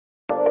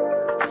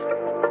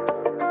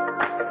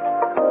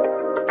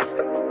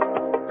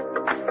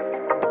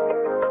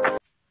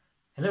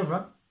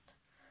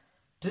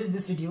Today in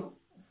this video,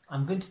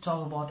 I'm going to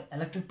talk about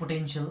electric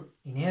potential,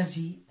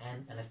 energy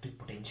and electric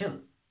potential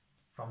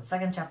from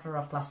second chapter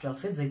of class 12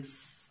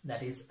 physics,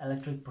 that is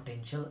electric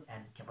potential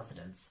and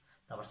capacitance.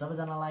 तपाईहरु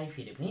सबैजनालाई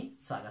फेरि पनि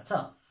स्वागत छ।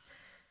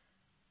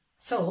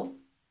 So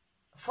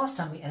first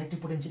हामी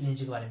electric potential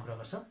energy को बारेमा कुरा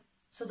गर्छौं।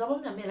 So जब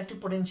पनि हामी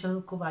electric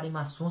potential को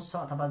बारेमा सोच्छ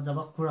अथवा जब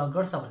कुरा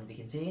गर्छ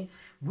भनेदेखि चाहिँ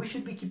we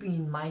should be keeping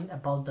in mind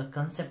about the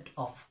concept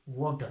of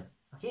work done.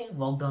 Okay,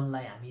 work done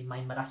लाई हामी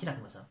माइन्डमा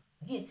राखिराख्नुपर्छ।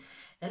 Okay,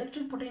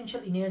 electric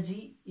potential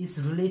energy is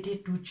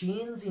related to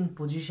change in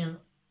position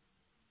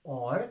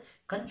or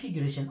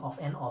configuration of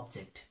an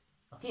object.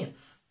 Okay,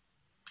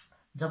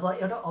 जब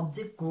एउटा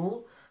object को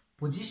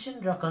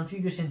position र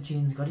configuration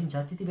change गरिन्छ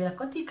त्यति बेला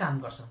कति काम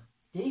गर्छ,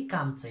 त्यही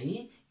काम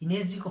चाहिँ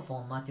एनर्जी को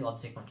फर्ममा त्यो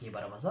अब्जेक्टमा के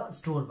भएर बस्छ,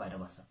 स्टोर भएर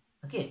बस्छ।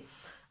 Okay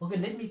okay,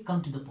 let me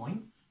come to the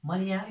point.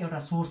 मैले यहाँ एउटा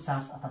सोर्स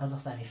चार्ज अथवा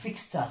जसलाई हामी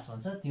फिक्स चार्ज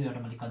भन्छ त्यो एउटा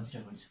मैले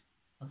कन्सिडर गर्छु।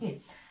 ओके,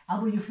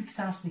 अब यो फिक्स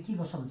चार्जले के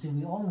गर्छ भने चाहिँ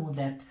we all know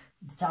that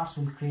the charge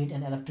will create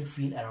an electric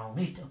field around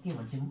it. Okay,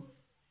 भने चाहिँ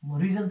म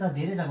रिजन त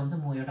धेरै जग्गा हुन्छ,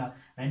 म एउटा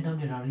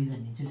र्यान्डमली एउटा रिजन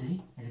लिन्छु यसरी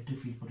इलेक्ट्रिक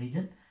फील्डको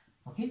रिजन।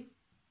 ओके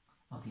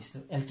ओके, यस्तो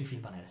इलेक्ट्रिक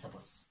फील्ड बनाएर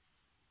सपोज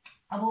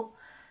अब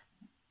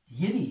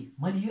यदि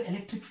मैले यो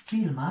इलेक्ट्रिक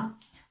फील्डमा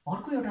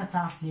अर्को एउटा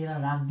चार्ज लिएर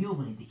राख्दियो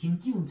भनेदेखि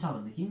के हुन्छ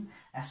भनेदेखि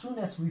as soon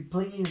as we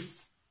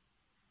place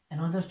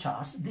another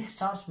charge, this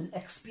charge will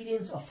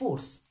experience a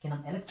force। किन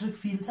इलेक्ट्रिक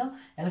फील्ड छ,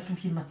 इलेक्ट्रिक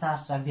फील्डमा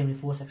चार्ज राख्दियो भने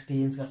फोर्स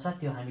एक्सपिरियन्स गर्छ,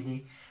 त्यो हामीले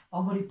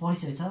अगाडि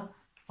पढिसकेको छ।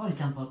 फर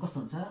इक्जाम्पल कस्तो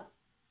हुन्छ,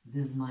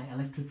 this is my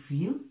electric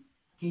field.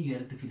 के यो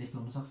इलेक्ट्रिक फील्ड यस्तो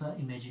हुन सक्छ,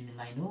 इमेजिनरी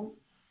लाइन हो,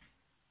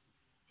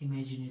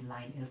 imaginary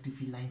line electric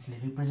field लाइन्सले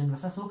represent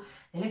गर्छ। सो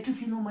इलेक्ट्रिक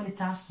फील्डमा मैले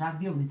चार्ज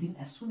राख्दियो भनेदेखि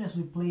as soon as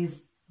we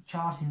place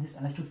charge in this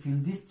electric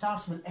field, this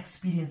charge will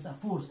experience a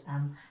force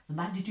and the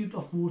magnitude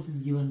of force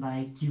is given by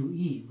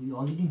QE. We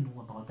already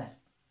know about that.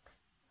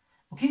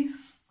 Okay,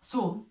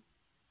 so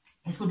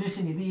इसको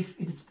direction यदि if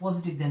it is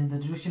positive then the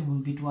direction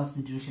will be towards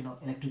the direction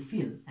of electric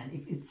field, and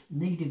if it's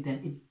negative then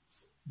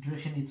its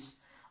direction is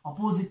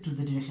opposite to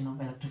the direction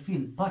of electric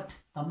field, but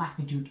the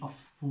magnitude of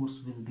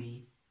force will be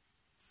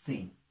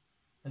same.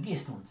 Okay,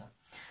 यस्तो हुन्छ।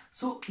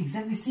 So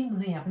exactly same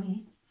हुन्छ यहाँ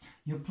पनि,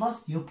 यो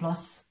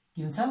plus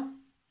के हुन्छ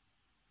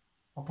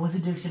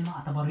opposite डाइरेक्सनमा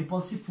अथवा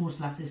रिपल्सिभ force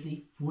लाग्छ, यसले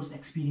फोर्स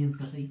एक्सपिरियन्स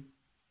गर्छ।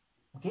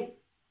 ओके,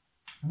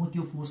 म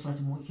त्यो फोर्सलाई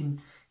चाहिँ म एकछिन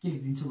के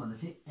लेखिदिन्छु भन्दा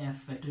चाहिँ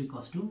F vector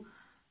equals to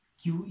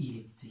क्युई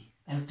लेखिदिन्छु,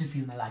 electric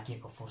फिल्डमा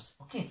लागेको फोर्स।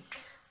 ओके,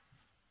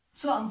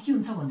 सो अब के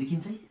हुन्छ भनेदेखि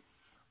चाहिँ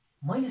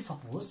मैले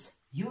सपोज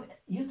यो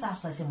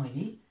चार्जलाई चाहिँ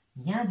मैले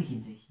यहाँदेखि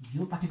चाहिँ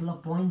यो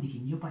पार्टिकुलर पोइन्टदेखि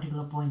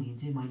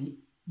चाहिँ मैले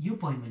यो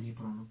पोइन्टमा लिएर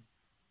पुऱ्याउनु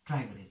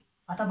ट्राई गरेँ,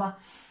 अथवा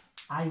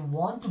I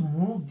want to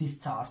move this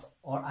charge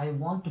or I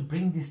want to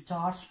bring this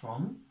charge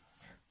from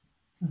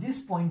this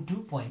point to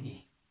point A.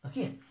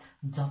 Okay,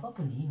 जब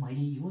पनि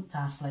मैले यो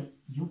चार्जलाई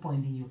यो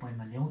पोइन्टदेखि यो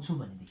पोइन्टमा ल्याउँछु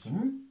भनेदेखि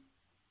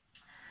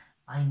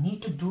I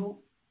need to do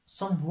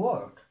some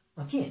work.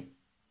 Okay,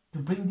 to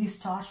bring this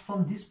charge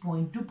from this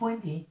point to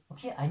point A.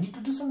 Okay, I need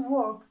to do some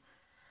work.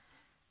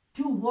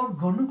 त्यो work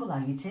गर्नुको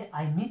लागि चाहिँ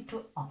I need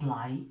to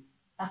apply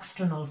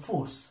external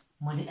force।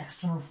 मैले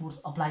external force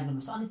apply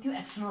गर्नुपर्छ, अनि त्यो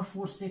external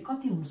force चाहिँ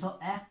कति हुन्छ,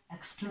 एफ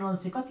एक्सटर्नल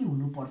चाहिँ कति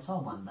हुनुपर्छ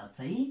भन्दा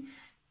चाहिँ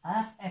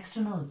एफ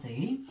एक्सटर्नल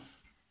चाहिँ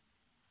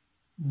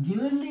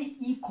नियरली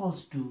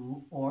इक्वल्स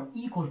टु और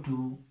equal to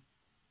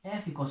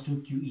F equals to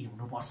क्युई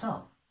हुनुपर्छ।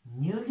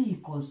 नियरली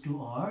इक्वल्स टु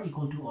और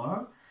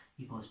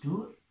इक्वल्स टु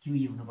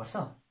क्युई हुनुपर्छ।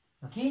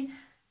 ओके,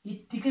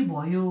 यतिकै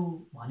भयो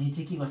भने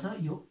चाहिँ के गर्छ,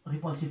 यो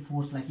रिपल्सिभ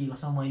फोर्सलाई के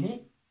गर्छ, मैले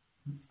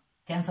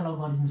क्यान्सल आउट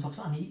गरिदिन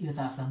सक्छु अनि यो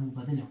चार्जलाई मुभ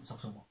गर्दै ल्याउन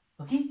सक्छु म।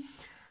 ओके,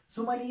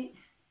 सो मैले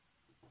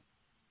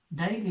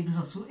डाइरेक्ट लेख्न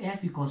सक्छु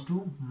F equals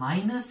to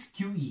minus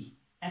क्युई,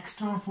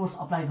 external force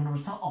apply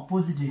गर्नुपर्छ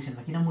अपोजिट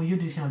डिरेक्सनमा, किन म यो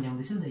डिरेक्सनमा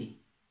ल्याउँदैछु नि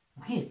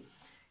त। ओके,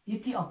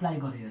 यति अप्लाई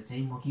गरेर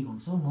चाहिँ म के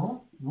गर्छु,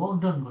 म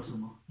वर्क डन गर्छु,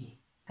 म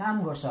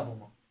काम गर्छु। अब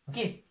म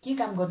ओके के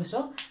काम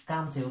गर्दैछु,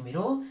 काम चाहिँ हो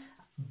मेरो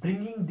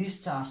bringing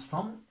this charge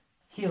from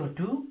here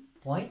two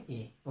point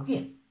A. Okay,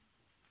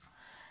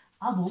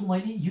 अब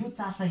मैले यो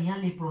चार्जलाई यहाँ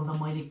ल्याइ पुऱ्याउँदा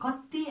मैले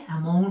कति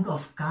अमाउन्ट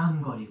अफ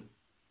काम गर्यो,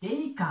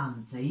 त्यही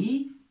काम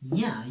चाहिँ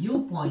यहाँ यो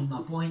पोइन्टमा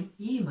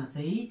पोइन्ट ए मा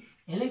चाहिँ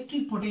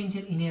इलेक्ट्रिक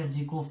पोटेन्शियल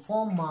एनर्जी को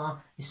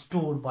फर्ममा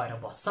स्टोर भएर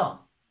बस्छ,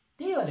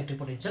 त्यही हो electric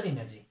potential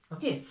energy.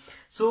 Okay,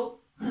 so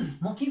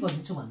म के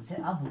गरिदिन्छु भन्दा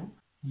चाहिँ अब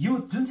यो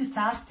जुन चाहिँ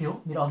चार्ज थियो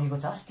मेरो अघिको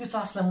चार्ज, त्यो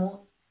चार्जलाई म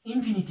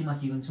इन्फिनिटीमा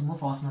के गर्छु, म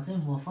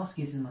फर्स्ट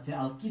केसमा चाहिँ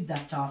I will keep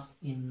that charge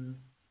in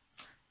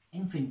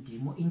infinity,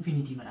 म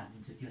इन्फिनिटीमा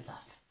राखिदिन्छु त्यो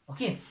चार्जलाई।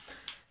 ओके,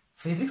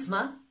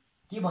 फिजिक्समा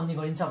के भन्ने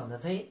गरिन्छ भन्दा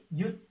चाहिँ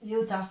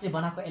यो चार्जले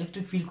बनाएको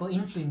इलेक्ट्रिक फिल्डको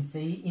इन्फ्लुएन्स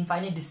चाहिँ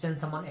इन्फाइनाइट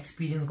डिस्टेन्ससम्म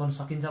एक्सपिरियन्स गर्न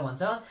सकिन्छ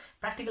भन्छ।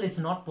 प्र्याक्टिकल इट्स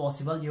नट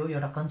पोसिबल, यो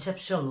एउटा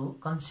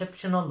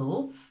कन्सेप्सनल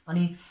हो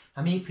अनि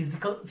हामी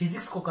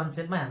फिजिक्सको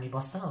कन्सेप्टमा हामी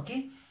बस्छ।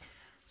 ओके,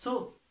 सो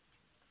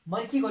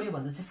मैले के गरेँ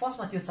भन्दा चाहिँ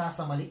फर्स्टमा त्यो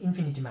चार्जलाई मैले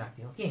इन्फिनिटीमा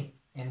राख्थेँ। Okay,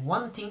 and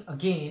one thing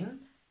again,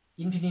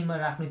 इन्फिनिटीमा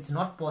राख्नु इट्स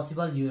नट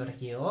पोसिबल, यो एउटा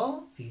के हो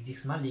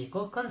फिजिक्समा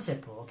लिएको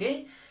कन्सेप्ट हो।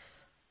 ओके,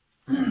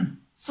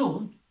 सो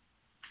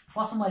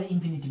फर्स्टमा मैले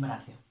इन्फिनिटीमा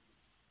राख्थेँ,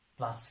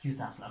 प्लस क्यू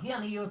चार्ज लाग्यो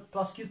अनि यो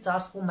प्लस क्यू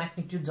चार्जको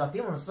म्याग्निट्युड जति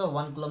हुन सक्छ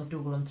 1 coulomb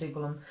 2 coulomb 3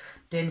 coulomb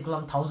 10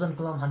 coulomb 1000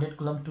 coulomb 100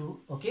 coulomb 2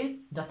 okay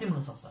जति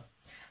हुन सक्छ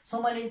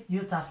सो मैले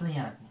यो चार्जलाई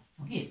यहाँ राख्ने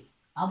ओके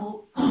अब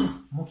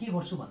म के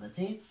गर्छु भन्दा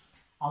चाहिँ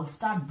I'll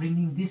start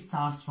bringing this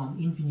charge from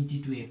infinity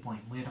to a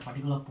point. म एउटा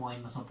पर्टिकुलर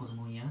पोइन्टमा सपोज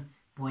म यहाँ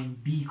पोइन्ट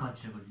बी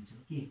कन्सिडर गरिदिन्छु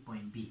okay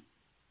point be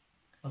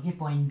okay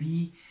point be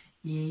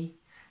A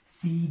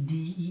C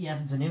D E F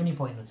जुनै पनि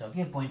पोइन्ट हुन्छ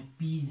ओके पोइन्ट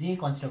पी जे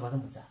कन्सिडर गर्दा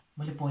हुन्छ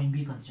मैले पोइन्ट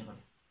बी कन्सिडर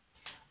गरेँ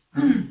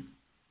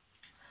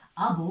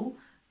अब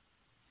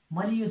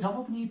मैले यो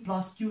जब पनि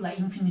प्लस क्यू लाई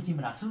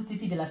इन्फिनिटीमा राख्छु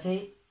त्यति बेला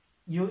चाहिँ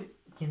यो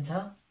के भन्छ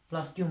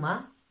प्लस क्यू मा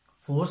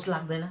फोर्स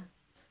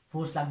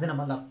लाग्दैन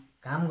मतलब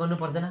काम गर्नु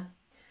पर्दैन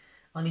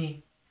अनि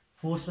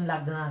फोर्स पनि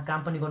लाग्दैन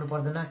काम पनि गर्नु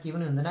पर्दैन के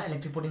पनि हुँदैन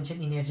इलेक्ट्रिक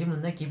पोटेन्शियल एनर्जी पनि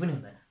हुँदैन के पनि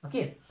हुँदैन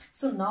ओके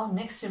सो नाउ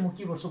नेक्स्ट चाहिँ म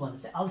के गर्छु भन्दा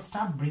चाहिँ I'll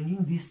start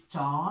bringing this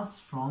charge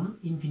from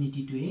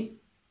infinity to a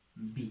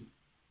b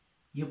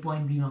यो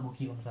पोइन्ट बी मा म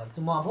के गर्न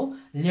थाल्छु म अब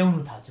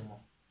ल्याउन थाल्छु म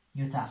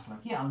यो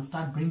चार्जलाई के I'll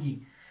start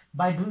bringing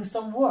by doing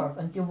some work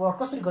and त्यो वर्क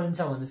कसरी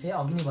गरिन्छ भन्दा चाहिँ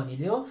अघि नै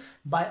भनिदियो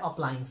by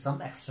applying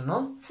some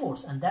external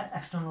force and that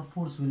external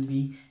force will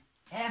be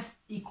F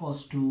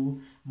equals to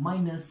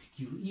minus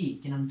QE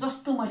किनभने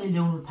जस्तो मैले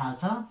ल्याउनु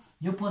थाल्छ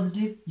यो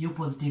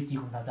पोजिटिभ के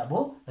हुन थाल्छ अब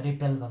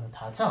रिपेल गर्न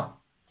थाल्छ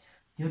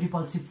त्यो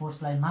रिपल्सिभ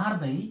फोर्सलाई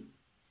मार्दै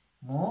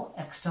म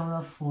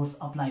एक्सटर्नल फोर्स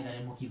अप्लाई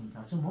गरेर म के हुन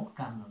थाल्छु म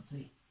काम गर्छु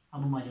है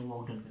अब मैले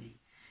वर्क डन गरेँ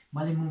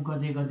मैले मुभ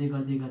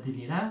गर्दै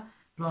लिएर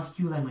प्लस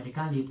क्यू लाई मैले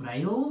कहाँ लिए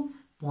पुर्यायो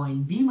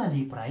पोइन्ट बी मा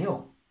लिए पुर्यायो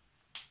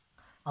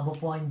अब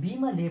पोइन्ट बी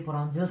मा लिए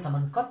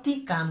पुर्याउन्जेलसम्म कति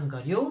काम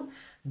गर्यो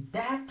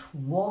that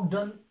work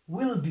done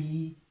will be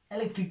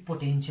electric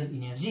potential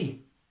energy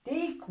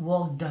त्यही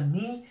वर्क डन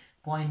नि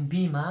पोइन्ट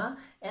बी मा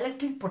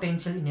इलेक्ट्रिक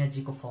पोटेन्शियल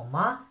एनर्जी को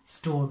फर्ममा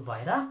स्टोर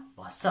भएर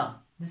बस्छ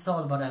This is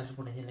all about electric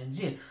potential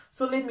energy.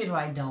 So let me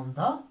write down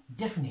the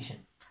definition.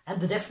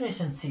 And the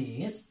definition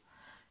says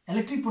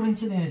electric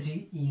potential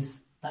energy is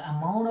the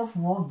amount of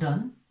work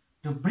done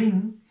to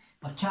bring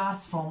a charge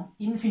from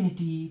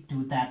infinity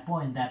to that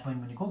point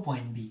when you go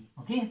point B.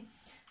 Okay?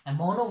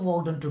 Amount of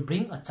work done to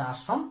bring a charge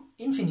from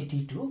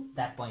infinity to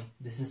that point.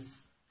 This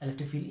is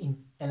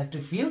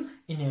electric field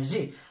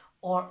energy.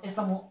 Or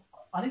यसलाई म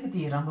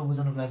अलिकति राम्रो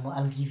बुझाउनको लागि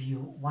I'll give you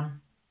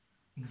one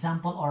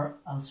example or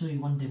I'll show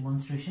you one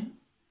demonstration.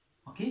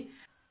 Okay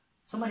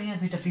so मैले यहाँ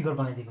दुईटा figure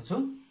बनाइदिएको छु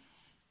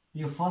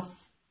यो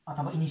फर्स्ट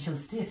अथवा इनिशियल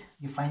स्टेट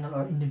यो फाइनल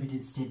अर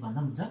इन्टरमिडिएट स्टेट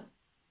भन्दा हुन्छ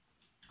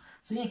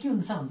सो यहाँ के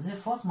हुन्छ भन्दा चाहिँ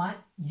फर्स्टमा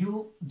यो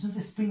जुन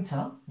चाहिँ स्प्रिङ छ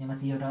यहाँ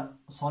माथि एउटा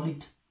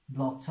सलिड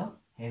ब्लक छ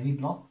हेभी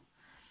ब्लक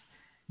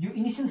यो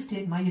इनिशियल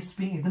स्टेटमा यो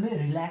स्प्रिङ एकदमै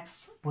रिल्याक्स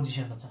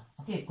पोजिसनमा छ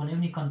ओके कुनै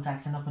पनि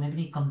कन्ट्र्याक्ट छैन कुनै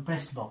पनि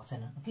कम्प्रेस्ड भएको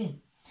छैन ओके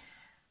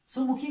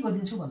सो म के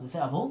गरिदिन्छु भन्दा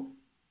चाहिँ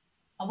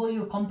अब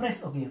यो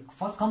कम्प्रेस ओके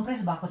फर्स्ट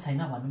कम्प्रेस भएको छैन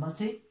भन्नुमा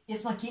चाहिँ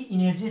यसमा के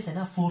इनर्जी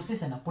छैन फोर्सै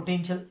छैन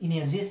पोटेन्शियल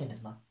इनर्जी छैन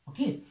यसमा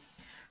ओके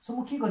सो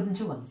म के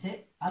गरिदिन्छु भन्दा चाहिँ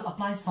I'll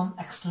apply some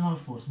external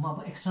force म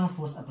अब एक्सटर्नल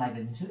फोर्स अप्लाई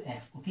गरिदिन्छु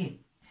F ओके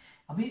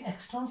अब यो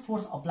एक्सटर्नल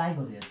फोर्स अप्लाई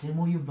गरेर चाहिँ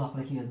म यो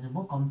ब्लकलाई के गरिदिन्छु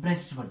म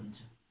कम्प्रेस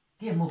गरिदिन्छु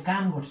ओके म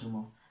काम गर्छु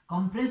म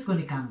कम्प्रेस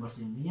गर्ने काम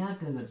गर्छु यहाँ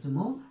के गर्छु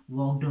म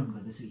वर्क डाउन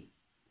गर्दैछु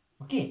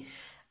ओके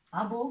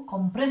अब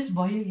कम्प्रेस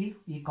भयो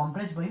यो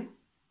कम्प्रेस भयो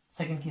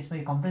सेकेन्ड केसमा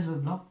यो कम्प्रेस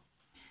भयो ब्लक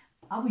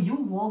अब यो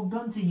वर्क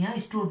डन चाहिँ यहाँ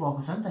स्टोर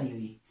भएको छ नि त यो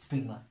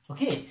स्प्रिङमा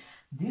okay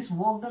this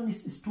work done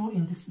is store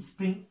in this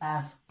spring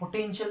as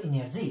potential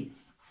energy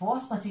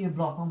फर्स्टमा चाहिँ यो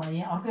ब्लकमा मैले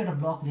यहाँ अर्को एउटा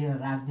ब्लक लिएर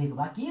राखिदिएको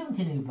भए के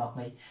हुन्थेन यो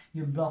ब्लकलाई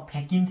यो ब्लक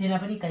फ्याँकिन्थेन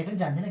पनि कहीँ पनि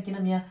जान्थेन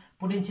किनभने यहाँ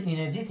पोटेन्शियल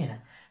एनर्जी थिएन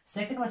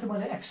सेकेन्डमा चाहिँ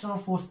मैले एक्सटर्नल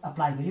फोर्स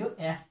अप्लाई गर्यो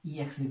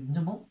एफइएक्स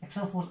लेखिदिन्छु म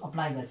एक्सटर्नल फोर्स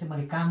अप्लाई गरेर चाहिँ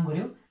मैले काम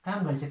गरेँ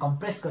चाहिँ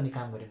कम्प्रेस गर्ने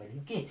काम गरेँ मैले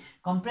ओके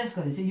कम्प्रेस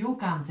गरेर चाहिँ यो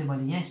काम चाहिँ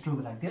मैले यहाँ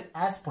स्टोर गरेर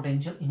राखिदियो एज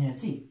पोटेन्शियल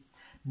एनर्जी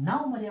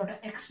नाउ मैले एउटा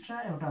एक्स्ट्रा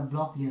एउटा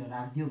ब्लक लिएर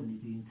राखिदियो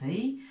भनेदेखि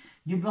चाहिँ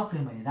यो ब्लकले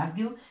मैले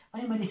राखिदियो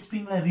अनि मैले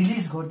स्प्रिङलाई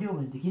रिलिज गरिदियो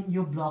भनेदेखि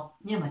यो ब्लक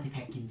यहाँ माथि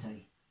फ्याँकिन्छ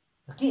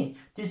ओके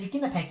त्यो चाहिँ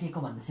किन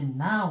फ्याँकिएको भन्दा चाहिँ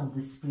now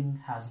the spring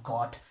has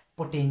got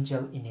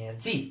potential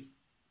energy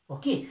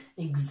okay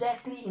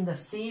exactly in the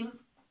same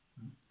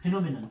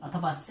phenomenon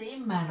अथवा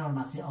सेम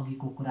म्यानरमा चाहिँ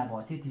अघिको कुरा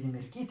भएको थियो त्यो चाहिँ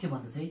मेरो के थियो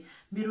भन्दा चाहिँ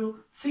मेरो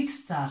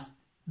फिक्स चार्ज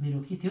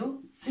मेरो के थियो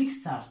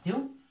फिक्स चार्ज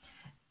थियो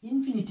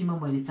इन्फिनिटीमा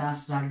मैले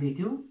चार्ज राखिदिएको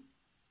थियो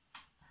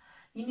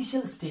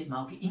इनिशियल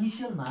स्टेटमा ओके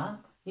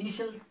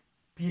इनिशियल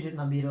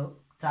पिरियडमा मेरो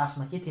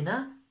चार्जमा के थिएन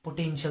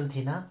पोटेन्शियल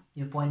थिएन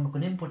यो पोइन्टमा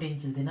कुनै पनि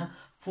पोटेन्शियल थिएन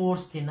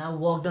फोर्स थिएन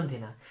वर्क डन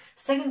थिएन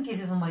सेकेन्ड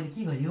केसेसमा मैले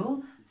के गर्यो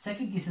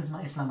सेकेन्ड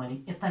केसेसमा यसलाई मैले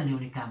यता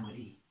ल्याउने काम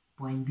गरेँ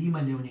पोइन्ट बी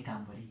मा ल्याउने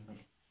काम गरेँ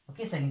मैले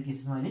ओके सेकेन्ड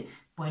केसेसमा मैले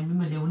पोइन्ट बी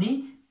मा ल्याउने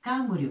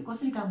काम गर्यो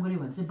कसरी काम गर्यो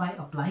भने चाहिँ बाइ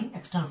अप्लाइङ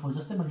एक्सटर्नल फोर्स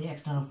जस्तै मैले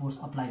एक्सटर्नल फोर्स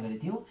अप्लाई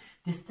गरेको थियो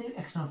त्यस्तै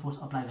एक्सटर्नल फोर्स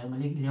अप्लाई गरेर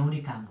मैले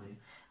ल्याउने काम गर्यो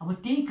अब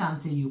त्यही काम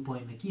चाहिँ यो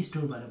पोइन्टमा के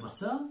स्टोर भएर बस्छ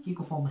के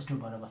को फर्ममा स्टोर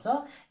भएर बस्छ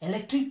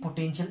इलेक्ट्रिक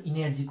पोटेन्शियल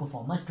एनर्जीको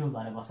फर्ममा स्टोर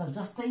भएर बस्छ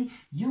जस्तै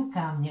यो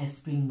काम यहाँ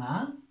स्प्रिङमा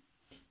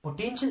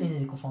पोटेन्शियल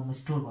एनर्जीको फर्ममा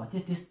स्टोर भएको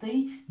थियो त्यस्तै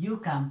यो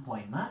काम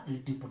पोइन्टमा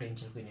इलेक्ट्रिक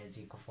पोटेन्शियलको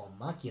एनर्जीको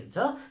फर्ममा के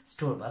हुन्छ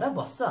स्टोर भएर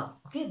बस्छ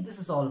okay this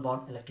is all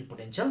about electric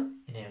potential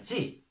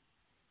energy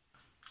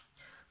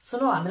so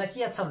न हामीलाई के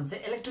याद छ भने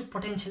चाहिँ इलेक्ट्रिक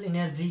पोटेन्शियल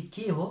एनर्जी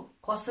के हो,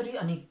 कसरी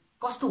अनि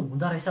कस्तो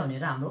हुँदो रहेछ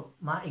भनेर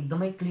हाम्रोमा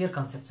एकदमै क्लियर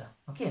कन्सेप्ट छ।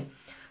 ओके,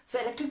 सो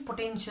इलेक्ट्रिक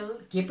पोटेन्शियल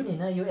के पनि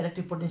हैन, यो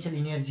इलेक्ट्रिक पोटेन्शियल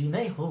एनर्जी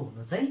नै हो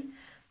हुनु चाहिँ।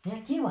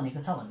 यहाँ के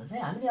भनेको छ भन्दा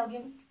चाहिँ हामीले अघि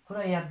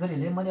कुरा याद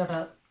गरिहाले, मैले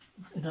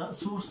एउटा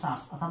सोर्स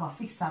चार्ज अथवा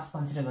फिक्स चार्ज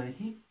कन्सिडर गरेको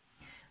थिएँ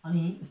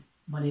अनि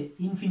मैले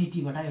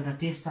इन्फिनिटीबाट एउटा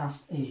टेस्ट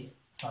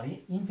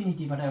चार्ज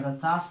इन्फिनिटीबाट एउटा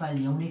चार्जलाई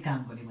ल्याउने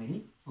काम गरेँ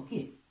मैले। ओके,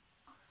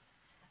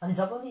 अनि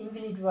जब पनि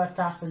इन्फिनिटीबाट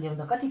चार्ज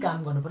ल्याउँदा कति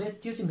काम गर्नु पर्यो,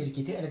 त्यो चाहिँ मेरो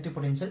के थियो, इलेक्ट्रिक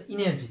पोटेन्शियल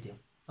एनर्जी थियो।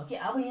 ओके,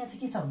 अब यहाँ चाहिँ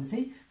के छ भने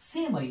चाहिँ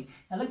सेम है,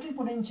 electric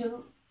potential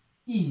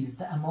is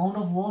the amount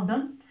of work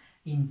done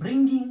in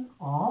bringing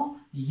a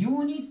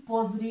unit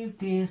positive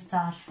test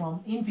charge from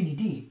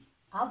infinity.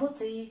 अब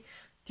चाहिँ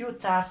त्यो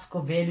चार्जको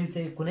भ्यालु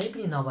चाहिँ कुनै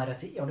पनि नभएर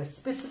चाहिँ एउटा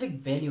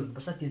स्पेसिफिक भ्यालु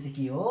हुनुपर्छ, त्यो चाहिँ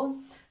के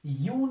हो,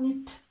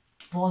 युनिट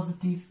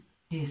पोजिटिभ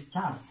टेस्ट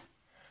चार्ज।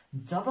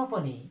 जब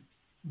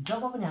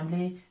पनि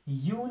हामीले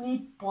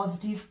unit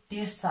positive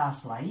test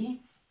चार्जलाई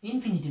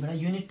इन्फिनिटीबाट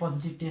unit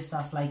positive test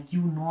चार्जलाई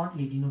Q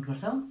नटले denote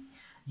गर्छौँ,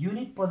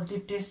 युनिट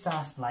पोजिटिभ टेस्ट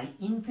चार्जलाई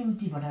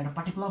इन्फिनिटीबाट एउटा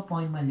पर्टिकुलर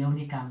पोइन्टमा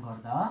ल्याउने काम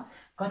गर्दा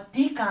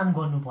कति काम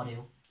गर्नु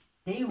पर्यो,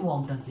 त्यही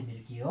वर्क डन चाहिँ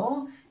मेरो के हो,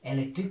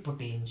 इलेक्ट्रिक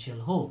पोटेन्शियल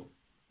हो।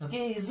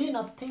 Okay, easy,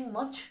 nothing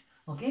much.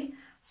 Okay,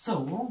 so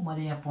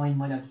मैले यहाँ पोइन्ट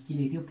मैले अघि के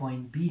लेख्थ्यो,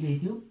 पोइन्ट बी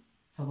लेख्थ्यो।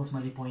 सपोज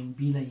मैले पोइन्ट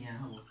बीलाई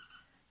यहाँ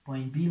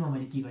पोइन्ट बीमा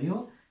मैले के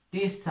गर्यो,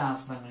 टेस्ट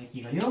चार्जलाई मैले के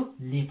गर्यो,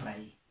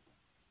 लेपराएँ।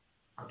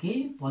 ओके,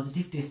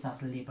 पोजिटिभ टेस्ट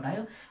चार्जलाई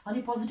लेपरायो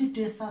अनि पोजिटिभ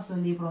टेस्ट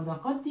चार्जलाई लेपराउँदा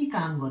कति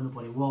काम गर्नु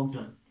पर्यो, वर्क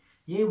डन।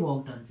 यही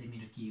वर्क डन चाहिँ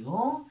मेरो के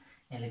हो,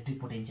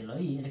 इलेक्ट्रिक पोटेन्शियल हो।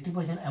 Electric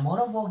potential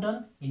amount of work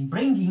done in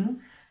bringing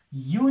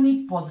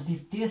unit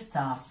positive test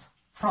charge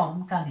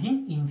from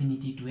कहाँदेखि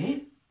इन्फिनिटी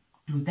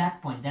टु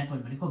द्याट पोइन्ट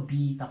भनेको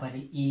बी, तपाईँले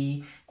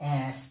A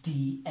S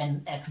T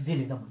an x जे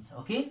लेख्दा हुन्छ।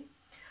 ओके,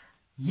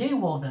 यही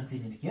वर्क डन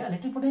चाहिँ मेरो के हो,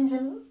 इलेक्ट्रिक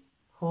पोटेन्शियल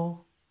हो।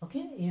 Okay,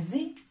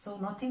 easy, so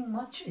nothing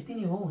much, यति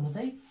नै हो हुनु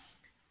चाहिँ।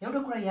 एउटा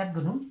कुरा याद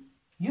गर्नु,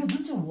 यो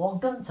जुन चाहिँ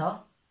वर्क डन छ,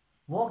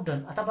 वर्क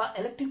डन अथवा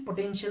electric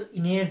potential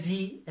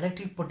energy,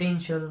 electric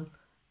potential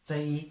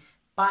चाहिँ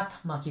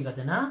पाथमा के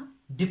गर्दैन,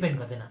 डिपेन्ड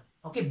गर्दैन।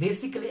 Okay,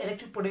 basically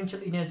electric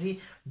potential energy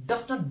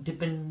does not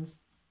depends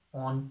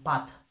on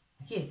path.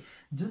 Okay,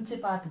 जुन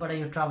चाहिँ पाथबाट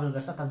यो ट्राभल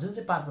गर्छ अथवा जुन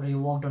चाहिँ पाथबाट यो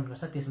वर्क डन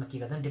गर्छ त्यसमा के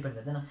गर्दैन, डिपेन्ड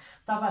गर्दैन।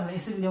 तपाईँहरूलाई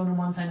यसरी ल्याउनु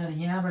मन छैन र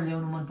यहाँबाट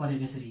ल्याउनु मन पऱ्यो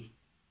यसरी,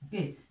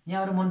 ओके,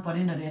 यहाँबाट मन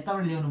परेन र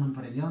यताबाट ल्याउनु मन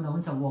पऱ्यो, ल्याउँदा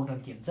हुन्छ, वर्क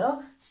डन के हुन्छ,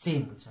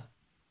 सेम हुन्छ।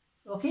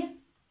 ओके,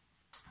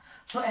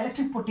 सो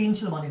इलेक्ट्रिक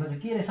पोटेन्शियल भनेको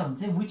चाहिँ के रहेछ भने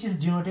चाहिँ which is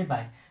denoted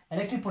by,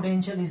 electric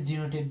potential is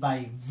denoted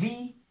by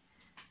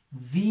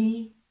we.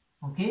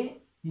 Okay,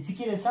 यो चाहिँ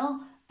के रहेछ,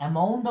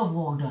 amount of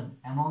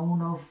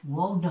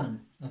work done.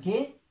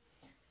 Okay,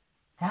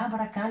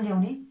 कहाँबाट कहाँ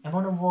ल्याउने,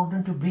 amount of work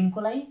done to bring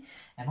को लागि,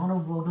 amount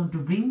of work done to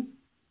bring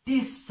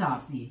test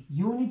charge,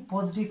 unit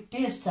positive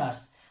test charge.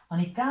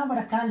 अनि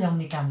कहाँबाट कहाँ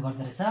ल्याउने काम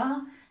गर्दो रहेछ,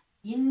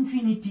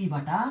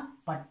 इन्फिनिटीबाट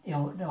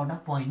एउटा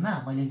पोइन्टमा।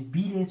 मैले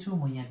बी लेख्छु,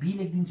 म यहाँ बी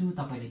लेखिदिन्छु,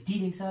 तपाईँले टी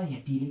लेख्छ,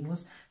 यहाँ टी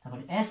लेख्नुहोस्,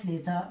 तपाईँले एस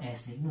लेख्छ,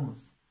 एस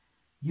लेख्नुहोस्।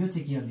 यो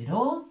चाहिँ के हो,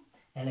 मेरो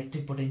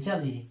इलेक्ट्रिक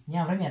पोटेन्शियल।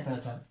 यहाँबाट पनि याद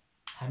पाउँछ,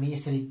 हामी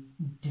यसरी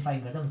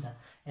डिफाइन गर्दा हुन्छ।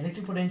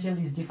 Electric potential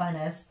is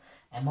defined as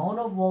amount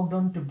of work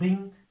done to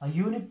bring a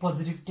unit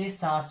positive test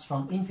charge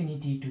from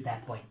infinity to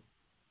that point.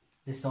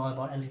 This is all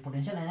about electric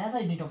potential, and as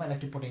a unit of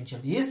electric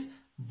potential is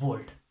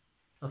volt.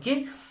 Okay,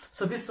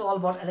 so this is all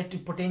about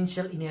electric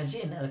potential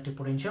energy and electric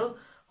potential.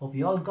 Hope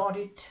you all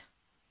got it.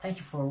 Thank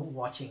you for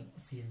watching.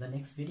 See you in the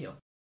next video.